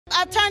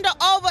I turned her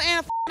over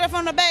and f***ed her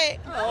from the back.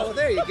 Oh,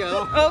 there you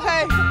go.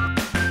 Okay.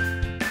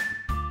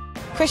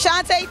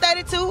 Crishante,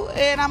 32,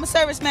 and I'm a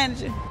service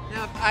manager.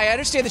 Now, I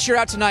understand that you're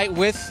out tonight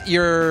with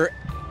your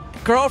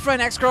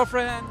girlfriend,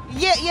 ex-girlfriend.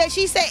 Yeah,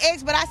 she say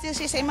ex, but I still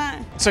she say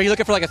mine. So you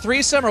looking for like a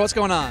threesome, or what's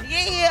going on?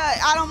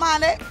 Yeah, I don't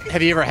mind that.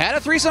 Have you ever had a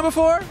threesome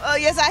before?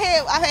 Yes, I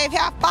have. I've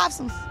had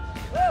fivesomes.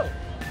 Whoa.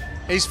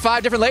 These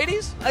 5 different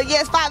ladies?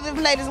 Yes, 5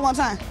 different ladies at one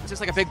time. It's just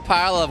like a big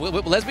pile of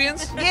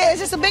lesbians? Yeah, it's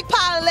just a big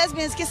pile of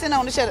lesbians kissing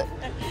on each other.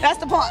 That's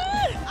the point.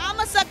 I'm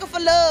a sucker for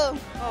love.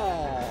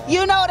 Oh.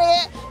 You know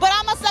that. But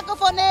I'm a sucker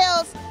for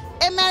nails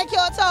and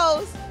manicured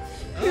toes.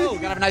 Oh,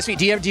 gotta have nice feet.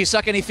 Do you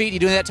suck any feet? You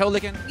doing that toe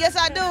licking? Yes,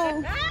 I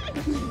do.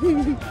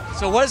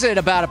 So what is it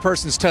about a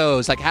person's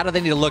toes? Like, how do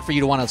they need to look for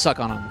you to want to suck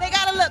on them? They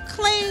gotta look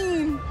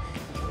clean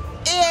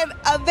and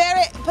a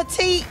very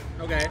petite.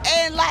 Okay.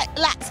 And like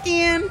light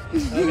skin.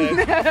 Okay.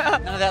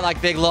 None of that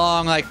like big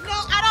long like. No,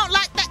 I don't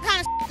like that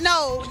kind of.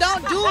 No,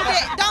 don't do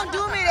that. Don't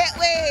do me that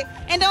way.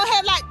 And don't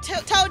have like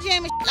toe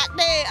jam and like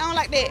that. I don't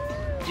like that.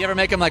 Do you ever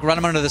make them like run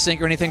them under the sink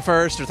or anything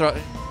first, or throw?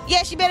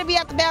 Yeah, she better be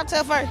out the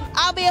bathtub first.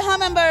 I'll be a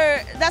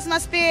hummingbird. That's my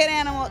spirit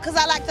animal, because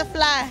I like to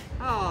fly.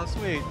 Oh,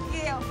 sweet.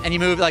 Yeah. And you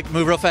move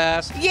real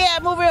fast? Yeah,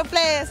 move real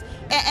fast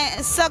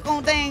and suck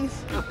on things.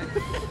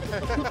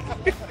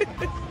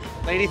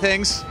 Lady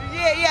things?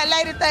 Yeah,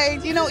 lady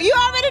things. You know, you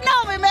already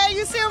know me, man.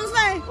 You see what I'm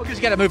saying? Well, because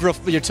you got to move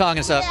with your tongue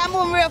and stuff. Yeah, I'm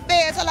moving real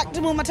fast. I like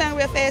to move my tongue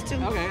real fast, too.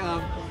 Okay.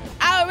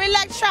 I would really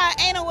like to try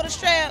anal with a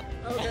strap.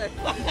 Okay.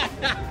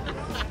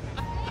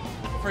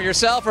 For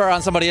yourself or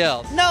on somebody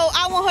else? No,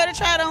 I want her to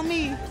try it on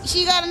me.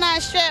 She got a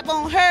nice strap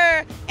on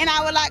her, and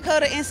I would like her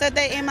to insert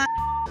that in my.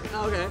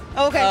 Okay.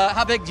 Okay.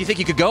 How big do you think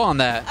you could go on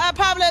that?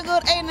 Probably a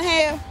good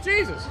 8.5.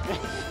 Jesus.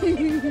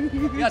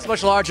 Yeah, that's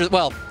much larger.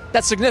 Well,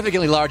 that's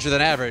significantly larger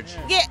than average.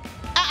 Yeah,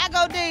 I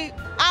go deep.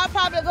 I'll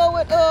probably go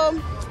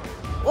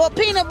with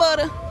peanut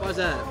butter. Why's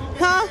that?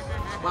 Huh?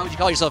 Why would you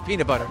call yourself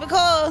peanut butter?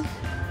 Because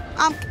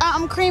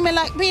I'm creamy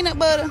like peanut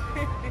butter,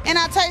 and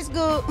I taste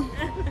good.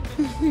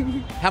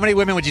 How many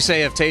women would you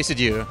say have tasted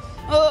you?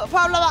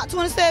 Probably about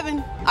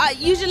 27. I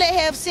usually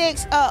have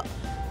sex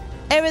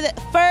every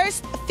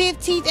 1st,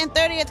 15th, and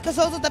 30th because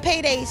those are the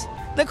paydays.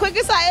 The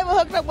quickest I ever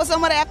hooked up with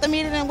somebody after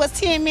meeting them was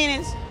 10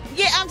 minutes.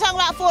 Yeah, I'm talking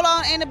about full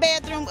on in the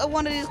bathroom of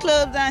one of these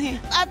clubs down here.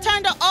 I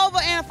turned her over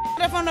and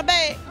f***ed her from the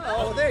back.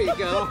 Oh, there you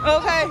go.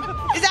 Okay.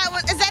 Is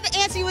that the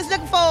answer you was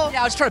looking for?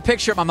 Yeah, I was trying to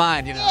picture it in my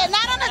mind, you know. Yeah,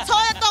 not on the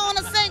toilet, though, on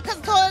the sink, because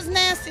the toilet's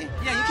nasty.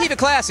 Yeah, you keep it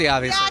classy,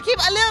 obviously. Yeah, I keep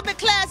it a little bit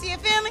classy, you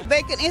feel me?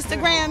 They can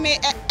Instagram me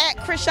at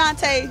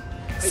Crishante. Crishante.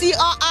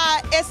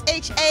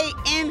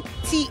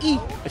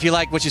 If you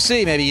like what you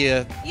see, maybe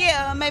you...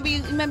 Yeah, maybe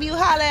you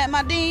holler at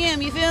my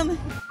DM, you feel me?